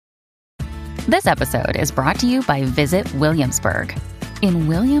This episode is brought to you by Visit Williamsburg. In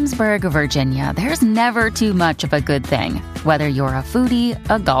Williamsburg, Virginia, there's never too much of a good thing. Whether you're a foodie,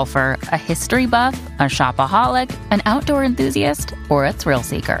 a golfer, a history buff, a shopaholic, an outdoor enthusiast, or a thrill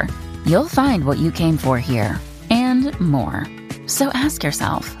seeker, you'll find what you came for here and more. So ask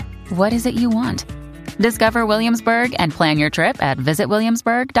yourself, what is it you want? Discover Williamsburg and plan your trip at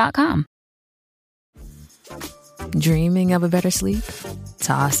visitwilliamsburg.com. Dreaming of a better sleep?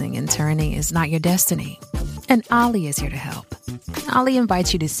 Tossing and turning is not your destiny. And Ollie is here to help. Ollie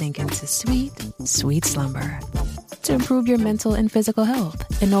invites you to sink into sweet, sweet slumber to improve your mental and physical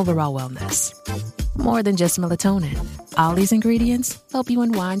health and overall wellness. More than just melatonin, Ollie's ingredients help you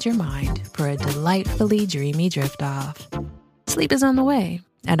unwind your mind for a delightfully dreamy drift off. Sleep is on the way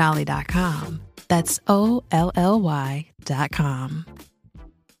at Ollie.com. That's OLLY.com.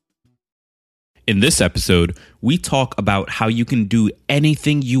 In this episode, we talk about how you can do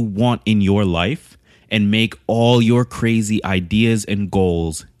anything you want in your life and make all your crazy ideas and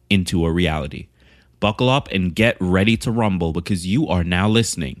goals into a reality. Buckle up and get ready to rumble because you are now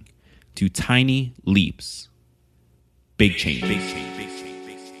listening to Tiny Leaps, Big Change.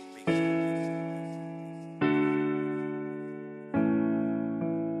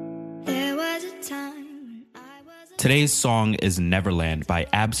 Today's song is Neverland by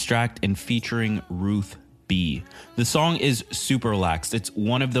Abstract and featuring Ruth B. The song is super relaxed. It's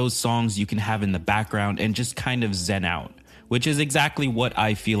one of those songs you can have in the background and just kind of zen out, which is exactly what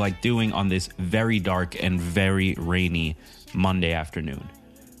I feel like doing on this very dark and very rainy Monday afternoon.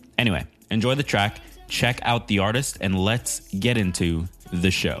 Anyway, enjoy the track, check out the artist, and let's get into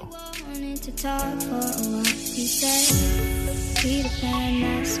the show.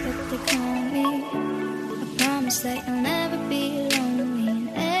 That you'll never be lonely.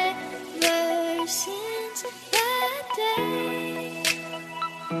 Ever since that day,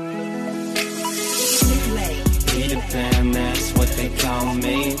 Peter Pan, that's what they call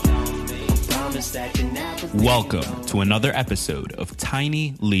me. Welcome to another episode of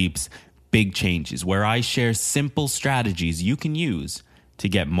Tiny Leaps, Big Changes, where I share simple strategies you can use to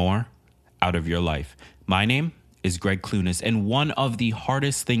get more out of your life. My name is Greg Clunas, and one of the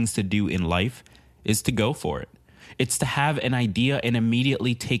hardest things to do in life is to go for it. It's to have an idea and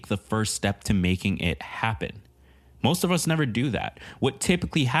immediately take the first step to making it happen. Most of us never do that. What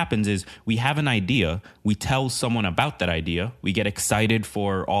typically happens is we have an idea, we tell someone about that idea, we get excited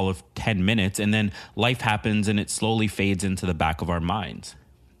for all of 10 minutes, and then life happens and it slowly fades into the back of our minds.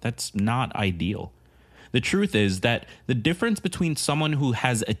 That's not ideal. The truth is that the difference between someone who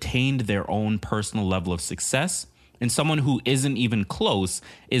has attained their own personal level of success and someone who isn't even close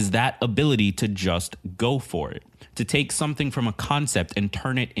is that ability to just go for it, to take something from a concept and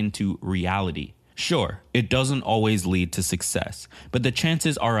turn it into reality. Sure, it doesn't always lead to success, but the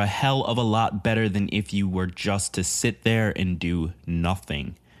chances are a hell of a lot better than if you were just to sit there and do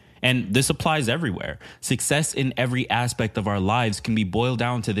nothing. And this applies everywhere. Success in every aspect of our lives can be boiled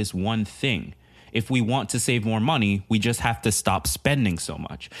down to this one thing. If we want to save more money, we just have to stop spending so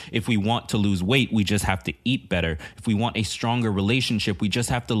much. If we want to lose weight, we just have to eat better. If we want a stronger relationship, we just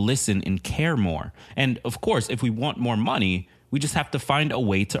have to listen and care more. And of course, if we want more money, we just have to find a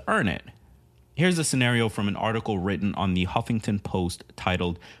way to earn it. Here's a scenario from an article written on the Huffington Post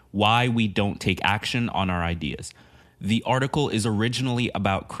titled, "Why We Don't Take Action on Our Ideas." The article is originally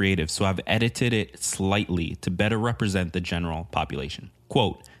about creatives, so I've edited it slightly to better represent the general population.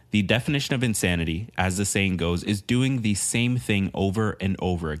 Quote, "The definition of insanity, as the saying goes, is doing the same thing over and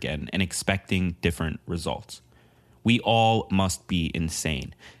over again and expecting different results. We all must be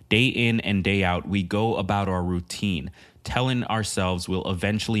insane. Day in and day out, we go about our routine, telling ourselves we'll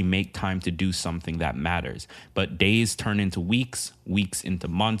eventually make time to do something that matters. But days turn into weeks, weeks into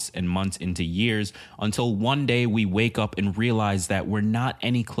months, and months into years, until one day we wake up and realize that we're not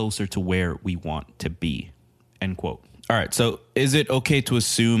any closer to where we want to be." End quote. All right, so is it okay to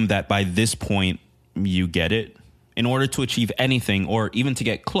assume that by this point you get it? In order to achieve anything or even to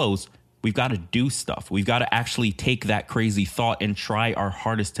get close, we've got to do stuff. We've got to actually take that crazy thought and try our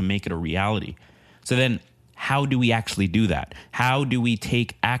hardest to make it a reality. So then how do we actually do that? How do we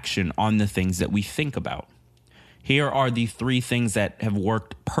take action on the things that we think about? Here are the 3 things that have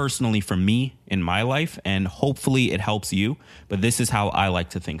worked personally for me in my life, and hopefully it helps you, but this is how I like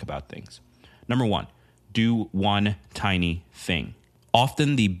to think about things. Number 1. Do one tiny thing.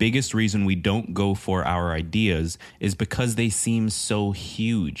 Often the biggest reason we don't go for our ideas is because they seem so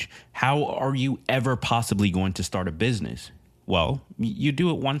huge. How are you ever possibly going to start a business? Well, you do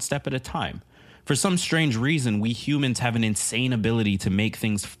it one step at a time. For some strange reason, we humans have an insane ability to make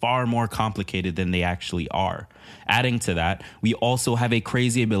things far more complicated than they actually are. Adding to that, we also have a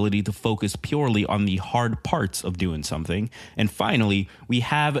crazy ability to focus purely on the hard parts of doing something. And finally, we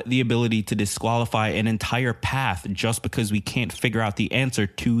have the ability to disqualify an entire path just because we can't figure out the answer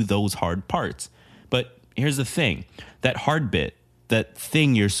to those hard parts. But here's the thing, that hard bit, that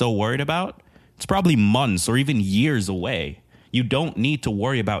thing you're so worried about, it's probably months or even years away. You don't need to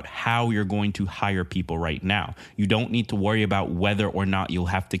worry about how you're going to hire people right now. You don't need to worry about whether or not you'll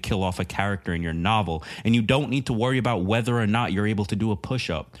have to kill off a character in your novel. And you don't need to worry about whether or not you're able to do a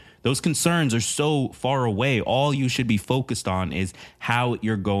push-up. Those concerns are so far away. All you should be focused on is how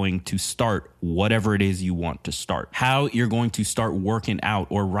you're going to start whatever it is you want to start. How you're going to start working out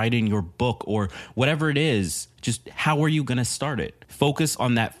or writing your book or whatever it is. Just how are you going to start it? Focus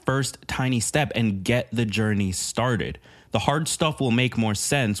on that first tiny step and get the journey started. The hard stuff will make more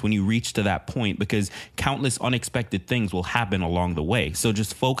sense when you reach to that point because countless unexpected things will happen along the way. So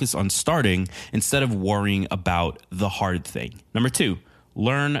just focus on starting instead of worrying about the hard thing. Number 2,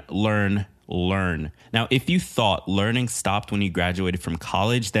 learn. Now, if you thought learning stopped when you graduated from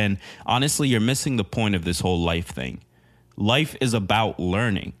college, then honestly, you're missing the point of this whole life thing. Life is about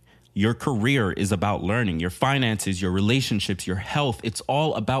learning. Your career is about learning. Your finances, your relationships, your health, it's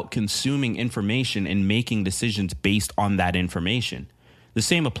all about consuming information and making decisions based on that information. The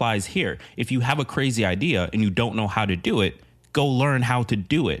same applies here. If you have a crazy idea and you don't know how to do it, go learn how to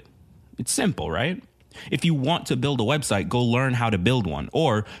do it. It's simple, right? If you want to build a website, go learn how to build one,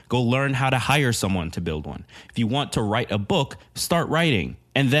 or go learn how to hire someone to build one. If you want to write a book, start writing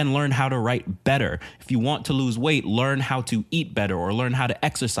and then learn how to write better. If you want to lose weight, learn how to eat better or learn how to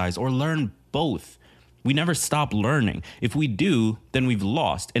exercise or learn both. We never stop learning. If we do, then we've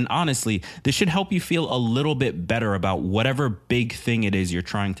lost. And honestly, this should help you feel a little bit better about whatever big thing it is you're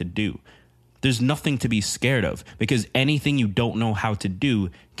trying to do. There's nothing to be scared of because anything you don't know how to do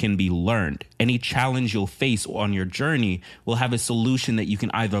can be learned. Any challenge you'll face on your journey will have a solution that you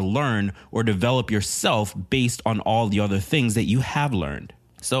can either learn or develop yourself based on all the other things that you have learned.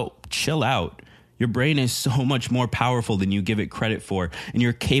 So chill out. Your brain is so much more powerful than you give it credit for, and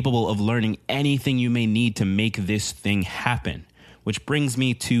you're capable of learning anything you may need to make this thing happen. Which brings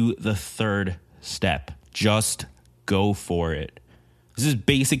me to the 3rd step. Just go for it. This is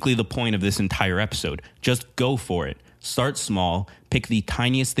basically the point of this entire episode. Just go for it. Start small, pick the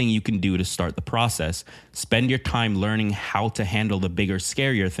tiniest thing you can do to start the process, spend your time learning how to handle the bigger,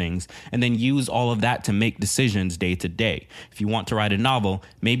 scarier things, and then use all of that to make decisions day to day. If you want to write a novel,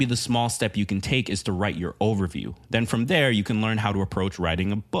 maybe the small step you can take is to write your overview. Then from there, you can learn how to approach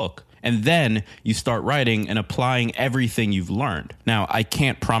writing a book. And then you start writing and applying everything you've learned. Now, I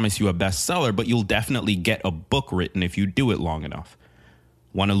can't promise you a bestseller, but you'll definitely get a book written if you do it long enough.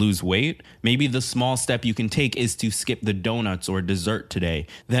 Want to lose weight? Maybe the small step you can take is to skip the donuts or dessert today.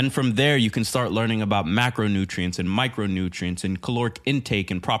 Then from there, you can start learning about macronutrients and micronutrients and caloric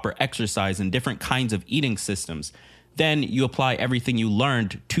intake and proper exercise and different kinds of eating systems. Then you apply everything you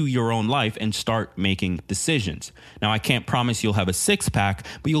learned to your own life and start making decisions. Now, I can't promise you'll have a 6-pack,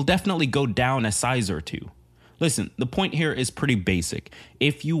 but you'll definitely go down a size or 2. Listen, the point here is pretty basic.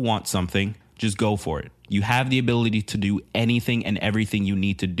 If you want something, just go for it. You have the ability to do anything and everything you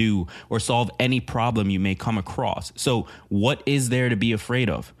need to do or solve any problem you may come across. So what is there to be afraid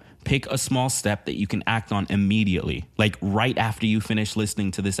of? Pick a small step that you can act on immediately, like right after you finish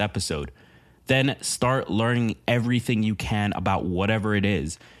listening to this episode. Then start learning everything you can about whatever it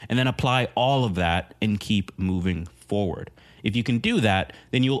is, and then apply all of that and keep moving forward. If you can do that,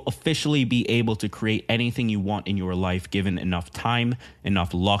 then you'll officially be able to create anything you want in your life given enough time,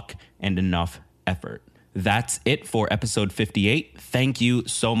 enough luck, and enough effort. That's it for episode 58. Thank you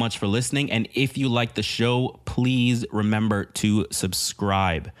so much for listening. And if you like the show, please remember to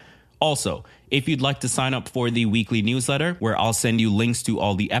subscribe. Also, if you'd like to sign up for the weekly newsletter, where I'll send you links to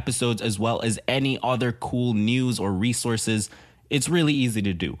all the episodes as well as any other cool news or resources, it's really easy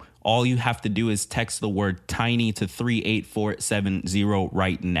to do. All you have to do is text the word TINY to 38470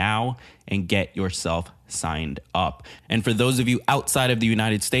 right now and get yourself signed up. And for those of you outside of the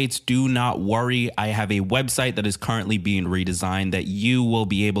United States, do not worry. I have a website that is currently being redesigned that you will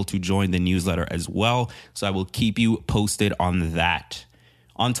be able to join the newsletter as well. So I will keep you posted on that.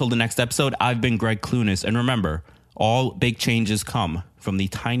 Until the next episode, I've been Greg Clunis. And remember, all big changes come from the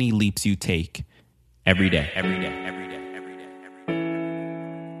tiny leaps you take every day.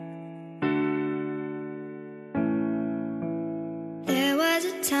 There was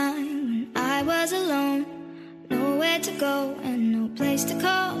a time when I was alone, nowhere to go and no place to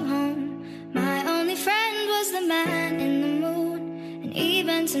call home. My only friend was the man in the moon, and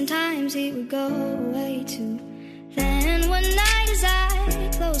even sometimes he would go away too. Then one night as I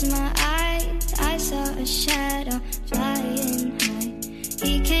closed my eyes, I saw a shadow flying high.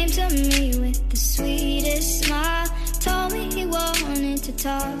 He came to me with the sweetest smile, told me he wanted to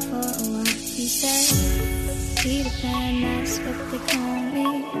talk for a while. He said, Peter Pan, that's what they call me.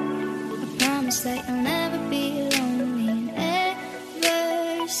 I promise that you'll never be lonely. And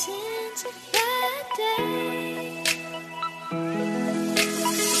ever since that day,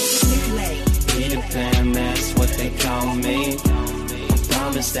 Peter Pan, that's what they call me. I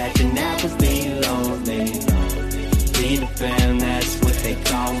promise that you'll never be lonely. Peter Pan, that's what they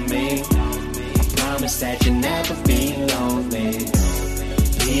call me. I promise that you'll never be lonely.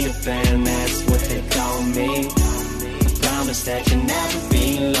 Peter Pan, that's what they call me. I promise that you'll never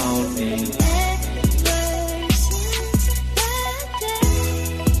be lonely. ever since that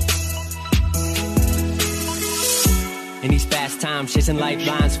day. In these fast times, chasing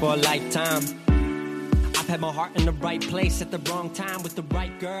lifelines for a lifetime. I've had my heart in the right place at the wrong time with the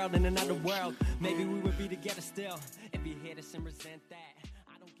right girl in another world. Maybe we would be together still if you hear this and resent that.